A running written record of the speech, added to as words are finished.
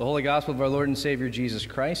The Holy Gospel of our Lord and Savior Jesus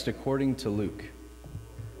Christ according to Luke.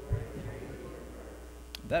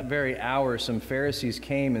 That very hour some Pharisees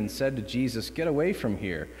came and said to Jesus, "Get away from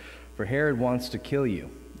here, for Herod wants to kill you."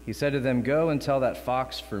 He said to them, "Go and tell that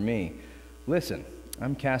fox for me. Listen,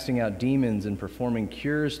 I'm casting out demons and performing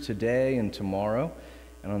cures today and tomorrow,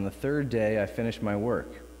 and on the third day I finish my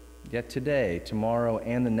work. Yet today, tomorrow,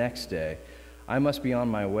 and the next day I must be on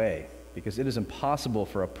my way, because it is impossible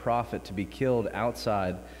for a prophet to be killed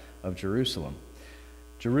outside of Jerusalem.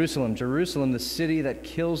 Jerusalem, Jerusalem, the city that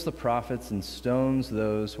kills the prophets and stones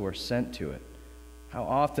those who are sent to it. How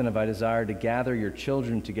often have I desired to gather your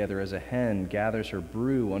children together as a hen gathers her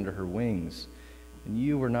brood under her wings, and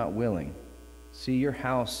you were not willing. See, your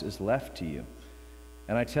house is left to you.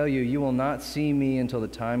 And I tell you, you will not see me until the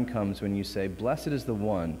time comes when you say, 'Blessed is the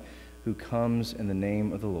one who comes in the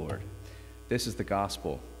name of the Lord.'" This is the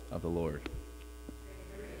gospel of the Lord.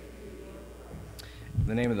 In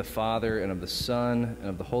the name of the Father, and of the Son, and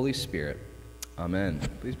of the Holy Spirit. Amen.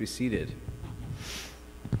 Please be seated.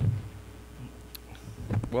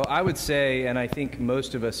 Well, I would say, and I think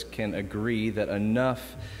most of us can agree, that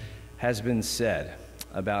enough has been said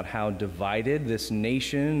about how divided this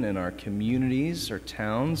nation and our communities, our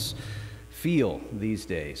towns, feel these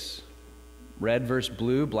days. Red versus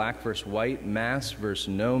blue, black versus white, mass versus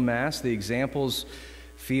no mass. The examples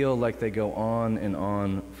feel like they go on and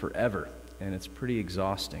on forever, and it's pretty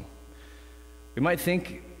exhausting. We might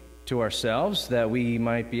think to ourselves that we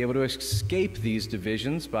might be able to escape these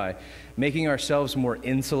divisions by making ourselves more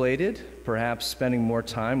insulated, perhaps spending more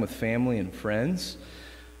time with family and friends.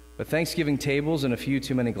 But Thanksgiving tables and a few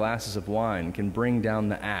too many glasses of wine can bring down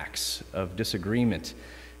the axe of disagreement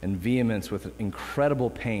and vehemence with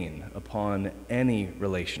incredible pain upon any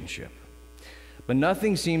relationship. But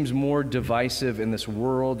nothing seems more divisive in this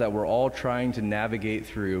world that we're all trying to navigate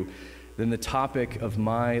through than the topic of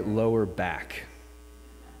my lower back.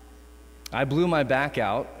 I blew my back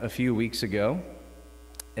out a few weeks ago,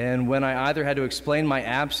 and when I either had to explain my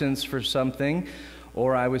absence for something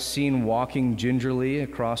or I was seen walking gingerly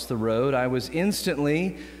across the road, I was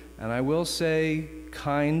instantly, and I will say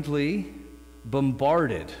kindly,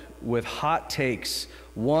 bombarded with hot takes,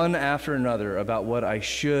 one after another, about what I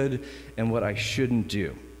should and what I shouldn't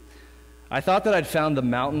do. I thought that I'd found the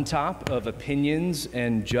mountaintop of opinions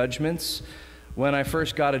and judgments when I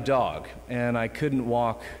first got a dog, and I couldn't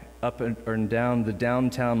walk up and down the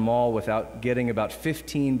downtown mall without getting about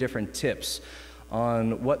 15 different tips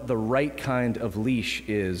on what the right kind of leash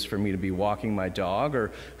is for me to be walking my dog,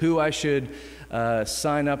 or who I should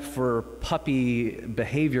sign up for puppy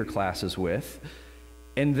behavior classes with.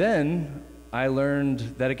 And then I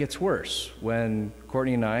learned that it gets worse when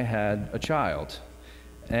Courtney and I had a child.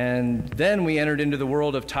 And then we entered into the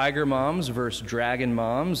world of tiger moms versus dragon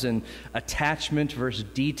moms, and attachment versus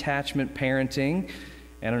detachment parenting,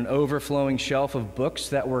 and an overflowing shelf of books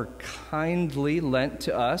that were kindly lent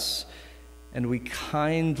to us and we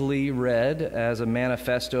kindly read as a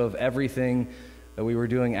manifesto of everything that we were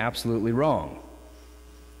doing absolutely wrong.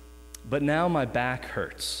 But now my back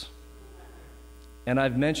hurts. And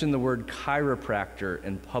I've mentioned the word chiropractor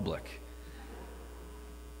in public.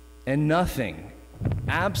 And nothing,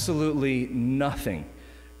 absolutely nothing,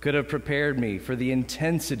 could have prepared me for the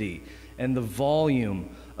intensity and the volume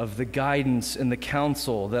of the guidance and the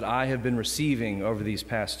counsel that I have been receiving over these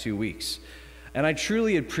past 2 weeks. And I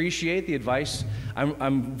truly appreciate the advice.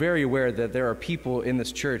 I'm very aware that there are people in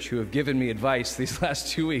this church who have given me advice these last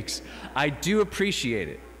 2 weeks. I do appreciate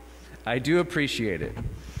it. I do appreciate it.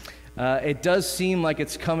 It does seem like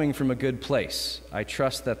it's coming from a good place. I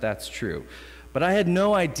trust that that's true. But I had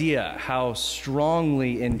no idea how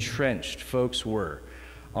strongly entrenched folks were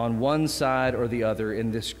on one side or the other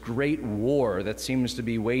in this great war that seems to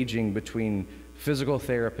be waging between physical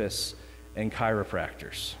therapists and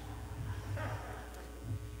chiropractors.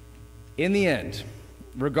 In the end,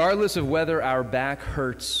 regardless of whether our back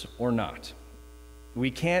hurts or not,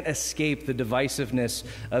 we can't escape the divisiveness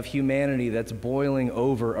of humanity that's boiling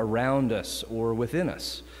over around us or within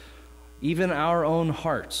us. Even our own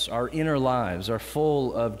hearts, our inner lives, are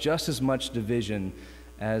full of just as much division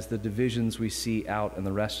as the divisions we see out in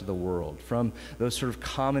the rest of the world, from those sort of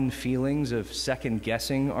common feelings of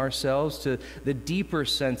second-guessing ourselves to the deeper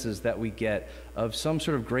senses that we get of some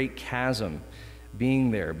sort of great chasm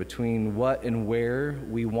being there between what and where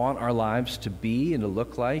we want our lives to be and to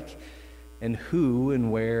look like, and who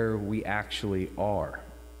and where we actually are.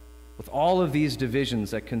 With all of these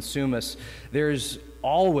divisions that consume us, there's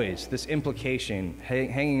always this implication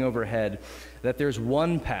hanging overhead that there's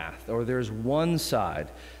one path or there's one side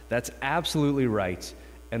that's absolutely right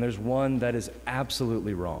and there's one that is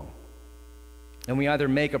absolutely wrong. And we either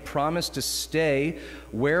make a promise to stay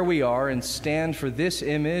where we are and stand for this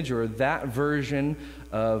image or that version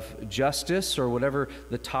of justice or whatever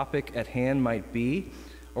the topic at hand might be,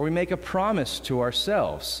 or we make a promise to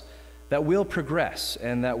ourselves that we'll progress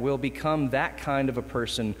and that we'll become that kind of a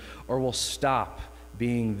person, or we'll stop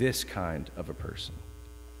being this kind of a person.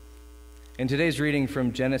 In today's reading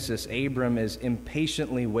from Genesis, Abram is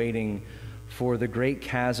impatiently waiting for the great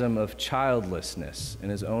chasm of childlessness in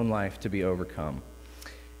his own life to be overcome.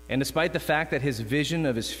 And despite the fact that his vision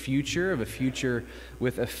of his future, of a future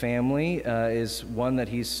with a family, is one that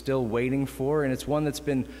he's still waiting for, and it's one that's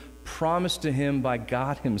been promised to him by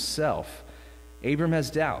God himself, Abram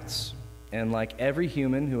has doubts. And like every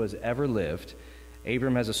human who has ever lived,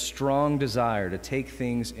 Abram has a strong desire to take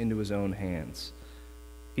things into his own hands.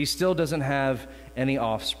 He still doesn't have any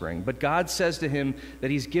offspring, but God says to him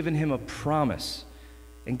that he's given him a promise,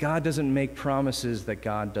 and God doesn't make promises that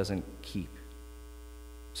God doesn't keep.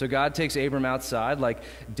 So God takes Abram outside, like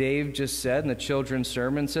Dave just said in the children's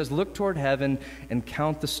sermon, says, "Look toward heaven and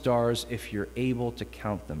count the stars if you're able to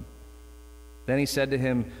count them." Then he said to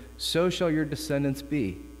him, "So shall your descendants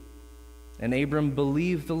be." And Abram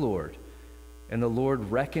believed the Lord, and the Lord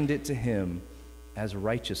reckoned it to him as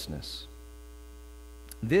righteousness.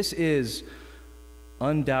 This is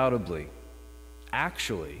undoubtedly,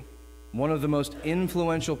 actually, one of the most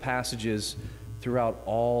influential passages throughout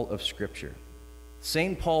all of Scripture.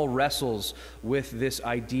 St. Paul wrestles with this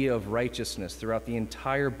idea of righteousness throughout the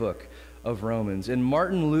entire book of Romans. And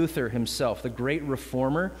Martin Luther himself, the great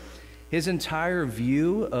reformer, his entire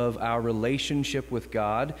view of our relationship with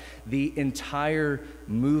God, the entire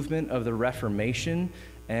movement of the Reformation,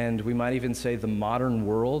 and we might even say the modern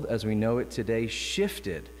world as we know it today,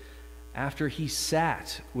 shifted after he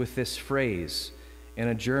sat with this phrase in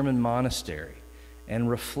a German monastery and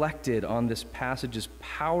reflected on this passage's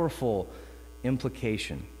powerful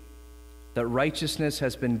implication that righteousness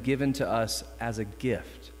has been given to us as a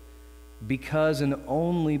gift because and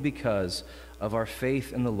only because of our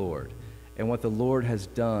faith in the Lord and what the Lord has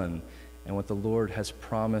done and what the Lord has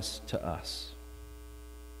promised to us.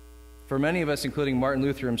 For many of us, including Martin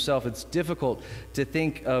Luther himself, it's difficult to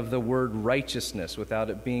think of the word righteousness without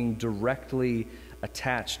it being directly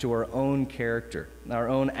attached to our own character, our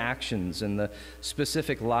own actions, and the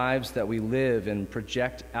specific lives that we live and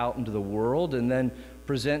project out into the world and then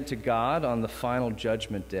present to God on the final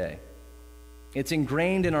judgment day. It's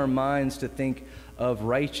ingrained in our minds to think of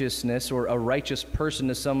righteousness or a righteous person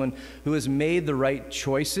as someone who has made the right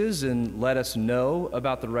choices and let us know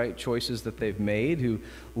about the right choices that they've made, who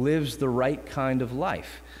lives the right kind of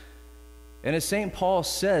life. And as St. Paul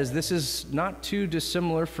says, this is not too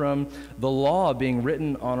dissimilar from the law being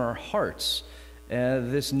written on our hearts,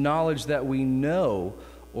 this knowledge that we know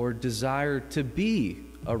or desire to be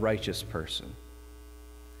a righteous person.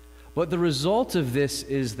 But the result of this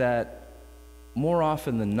is that more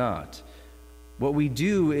often than not, what we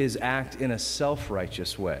do is act in a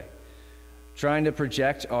self-righteous way, trying to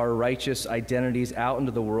project our righteous identities out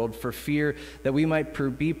into the world for fear that we might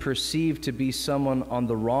be perceived to be someone on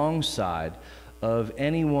the wrong side of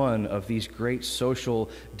any one of these great social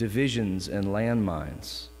divisions and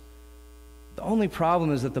landmines. The only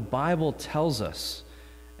problem is that the Bible tells us,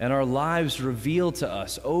 and our lives reveal to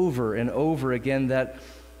us over and over again, that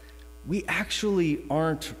we actually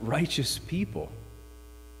aren't righteous people,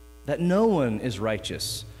 that no one is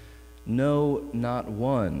righteous. No, not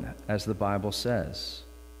one, as the Bible says.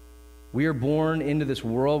 We are born into this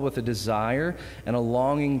world with a desire and a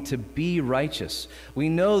longing to be righteous. We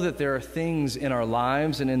know that there are things in our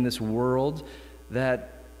lives and in this world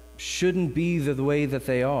that shouldn't be the way that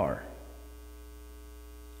they are.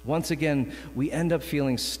 Once again, we end up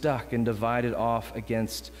feeling stuck and divided off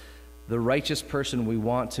against the righteous person we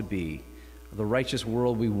want to be, the righteous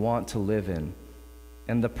world we want to live in,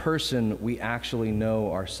 and the person we actually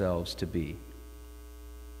know ourselves to be.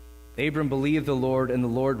 Abram believed the Lord, and the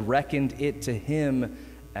Lord reckoned it to him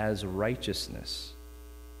as righteousness.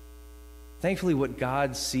 Thankfully, what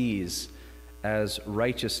God sees as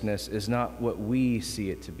righteousness is not what we see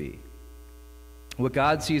it to be. What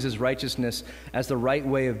God sees as righteousness as the right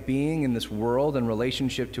way of being in this world in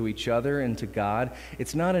relationship to each other and to God,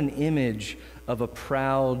 it's not an image of a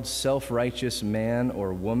proud, self-righteous man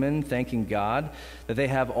or woman thanking God that they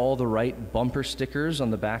have all the right bumper stickers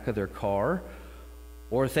on the back of their car,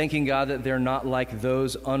 or thanking God that they're not like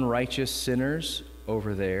those unrighteous sinners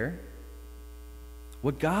over there.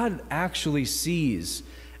 What God actually sees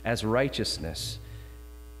as righteousness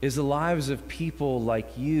is the lives of people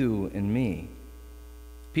like you and me.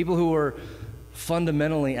 People who are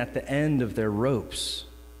fundamentally at the end of their ropes,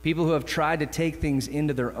 People who have tried to take things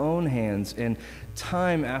into their own hands and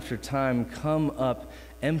time after time come up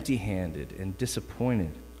empty-handed and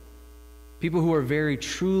disappointed. People who are very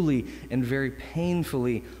truly and very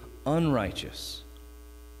painfully unrighteous,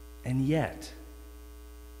 and yet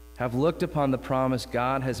have looked upon the promise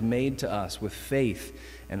God has made to us with faith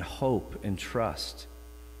and hope and trust.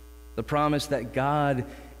 The promise that God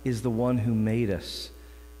is the one who made us,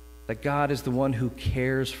 that God is the one who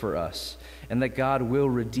cares for us, and that God will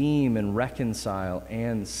redeem and reconcile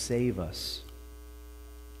and save us.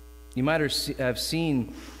 You might have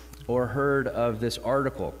seen or heard of this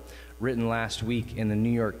article written last week in the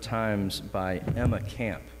New York Times by Emma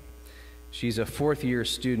Camp. She's a fourth-year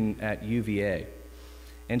student at UVA.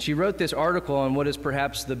 And she wrote this article on what is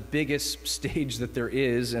perhaps the biggest stage that there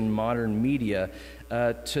is in modern media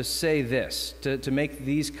to say this, to make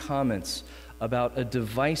these comments about a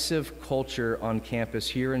divisive culture on campus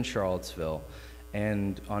here in Charlottesville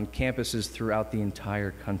and on campuses throughout the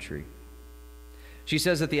entire country. She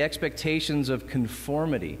says that the expectations of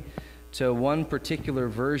conformity to one particular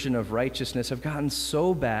version of righteousness have gotten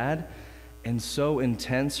so bad and so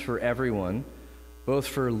intense for everyone, both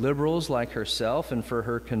for liberals like herself and for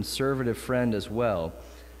her conservative friend as well,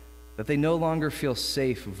 that they no longer feel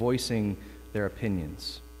safe voicing their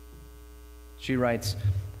opinions. She writes,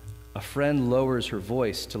 "A friend lowers her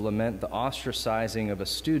voice to lament the ostracizing of a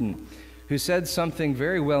student who said something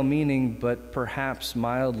very well-meaning but perhaps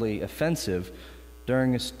mildly offensive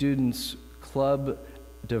during a student's club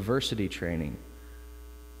diversity training.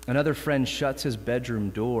 Another friend shuts his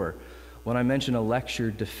bedroom door when I mention a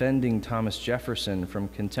lecture defending Thomas Jefferson from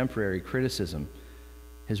contemporary criticism.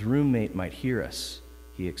 His roommate might hear us,"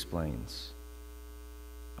 he explains.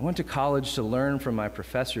 "I went to college to learn from my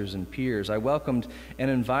professors and peers. I welcomed an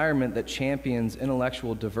environment that champions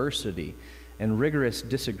intellectual diversity and rigorous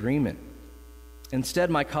disagreement.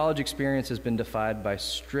 Instead, my college experience has been defined by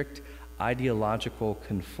strict ideological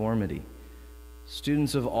conformity.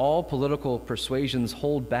 Students of all political persuasions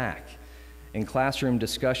hold back in classroom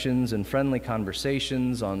discussions and friendly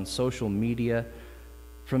conversations on social media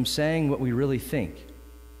from saying what we really think.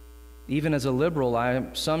 Even as a liberal, I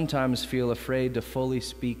sometimes feel afraid to fully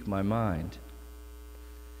speak my mind."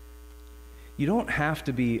 You don't have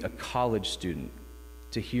to be a college student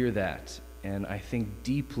to hear that, and I think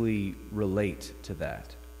deeply relate to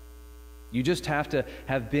that. You just have to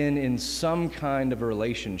have been in some kind of a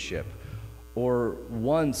relationship or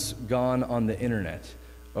once gone on the internet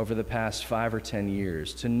over the past 5 or 10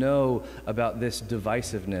 years to know about this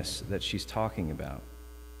divisiveness that she's talking about.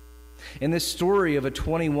 In this story of a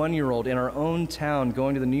 21-year-old in our own town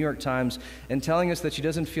going to the New York Times and telling us that she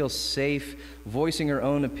doesn't feel safe voicing her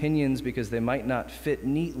own opinions because they might not fit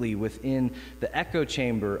neatly within the echo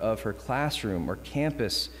chamber of her classroom or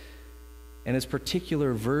campus, and his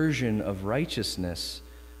particular version of righteousness,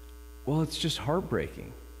 well, it's just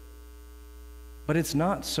heartbreaking. But it's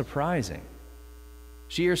not surprising.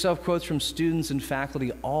 She herself quotes from students and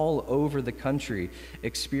faculty all over the country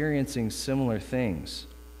experiencing similar things.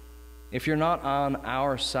 If you're not on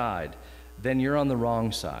our side, then you're on the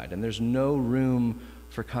wrong side, and there's no room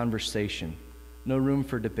for conversation, no room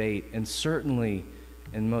for debate, and certainly,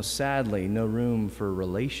 and most sadly, no room for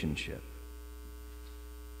relationship.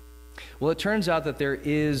 Well, it turns out that there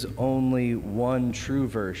is only one true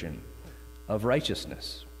version of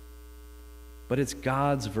righteousness, but it's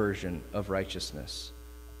God's version of righteousness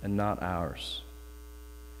and not ours.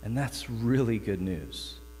 And that's really good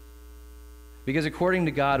news. Because according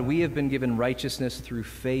to God, we have been given righteousness through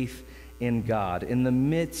faith in God in the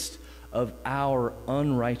midst of our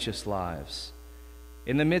unrighteous lives,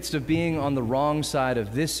 in the midst of being on the wrong side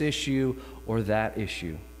of this issue or that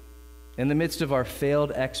issue, in the midst of our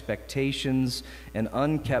failed expectations and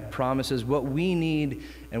unkept promises. What we need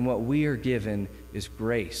and what we are given is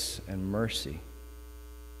grace and mercy.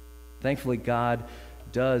 Thankfully, God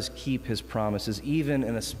does keep his promises, even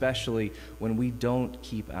and especially when we don't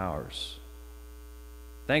keep ours.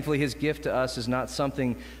 Thankfully, his gift to us is not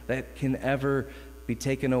something that can ever be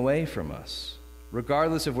taken away from us,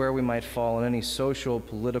 regardless of where we might fall in any social,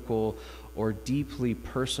 political, or deeply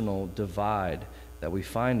personal divide that we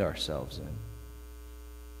find ourselves in.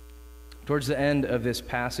 Towards the end of this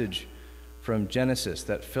passage from Genesis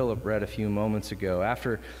that Philip read a few moments ago,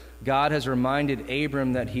 after God has reminded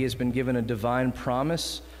Abram that he has been given a divine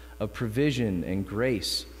promise of provision and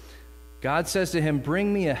grace, God says to him,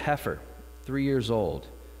 "Bring me a heifer, 3 years old,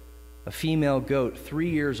 a female goat, 3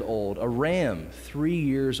 years old, a ram, 3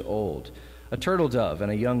 years old, a turtle dove,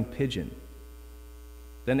 and a young pigeon."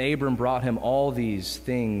 Then Abram brought him all these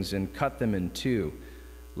things and cut them in two,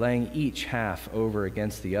 laying each half over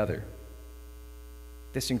against the other.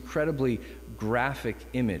 This incredibly graphic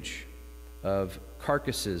image of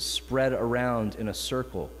carcasses spread around in a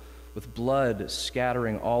circle with blood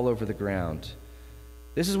scattering all over the ground.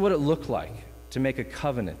 This is what it looked like to make a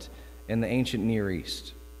covenant in the ancient Near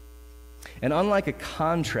East. And unlike a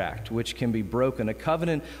contract which can be broken, a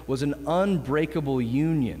covenant was an unbreakable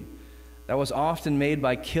union that was often made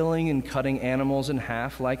by killing and cutting animals in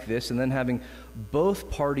half like this and then having both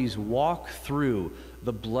parties walk through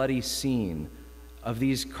the bloody scene of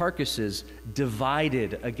these carcasses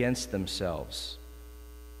divided against themselves.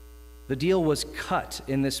 The deal was cut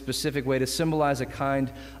in this specific way to symbolize a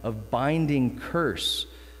kind of binding curse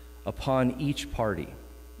upon each party.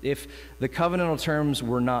 If the covenantal terms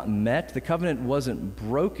were not met, the covenant wasn't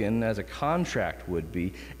broken as a contract would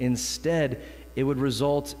be. Instead, it would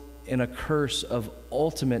result in a curse of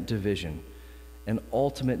ultimate division and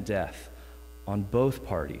ultimate death on both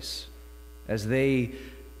parties as they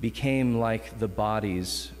became like the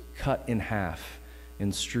bodies cut in half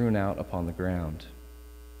and strewn out upon the ground.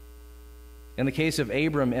 In the case of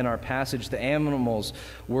Abram in our passage, the animals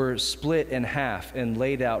were split in half and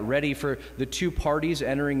laid out, ready for the two parties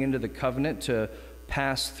entering into the covenant to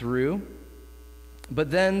pass through.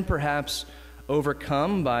 But then, perhaps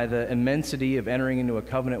overcome by the immensity of entering into a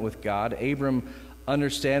covenant with God, Abram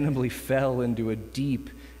understandably fell into a deep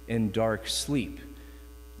and dark sleep,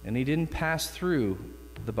 and he didn't pass through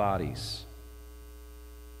the bodies.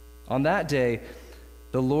 On that day,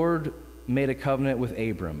 the Lord made a covenant with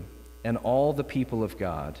Abram and all the people of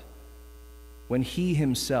God when he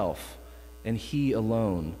himself and he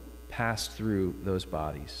alone passed through those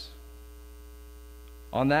bodies.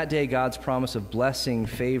 On that day, God's promise of blessing,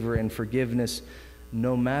 favor, and forgiveness,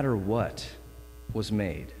 no matter what, was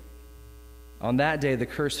made. On that day, the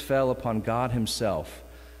curse fell upon God himself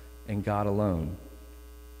and God alone.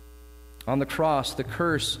 On the cross, the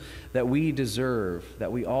curse that we deserve,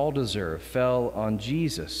 that we all deserve, fell on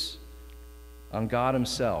Jesus, on God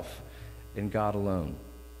himself, and God alone.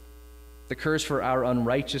 The curse for our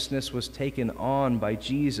unrighteousness was taken on by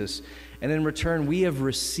Jesus, and in return we have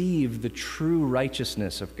received the true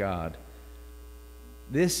righteousness of God.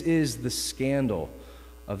 This is the scandal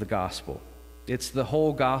of the gospel. It's the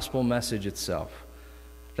whole gospel message itself,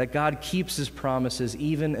 that God keeps his promises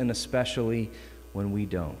even and especially when we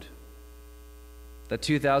don't. That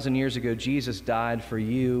 2,000 years ago Jesus died for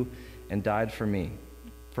you and died for me,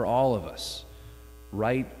 for all of us,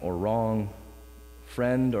 right or wrong,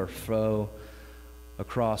 friend or foe,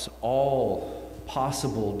 across all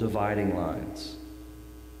possible dividing lines,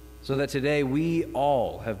 so that today we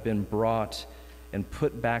all have been brought and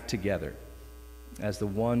put back together as the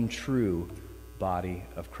one true body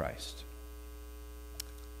of Christ.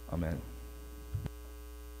 Amen.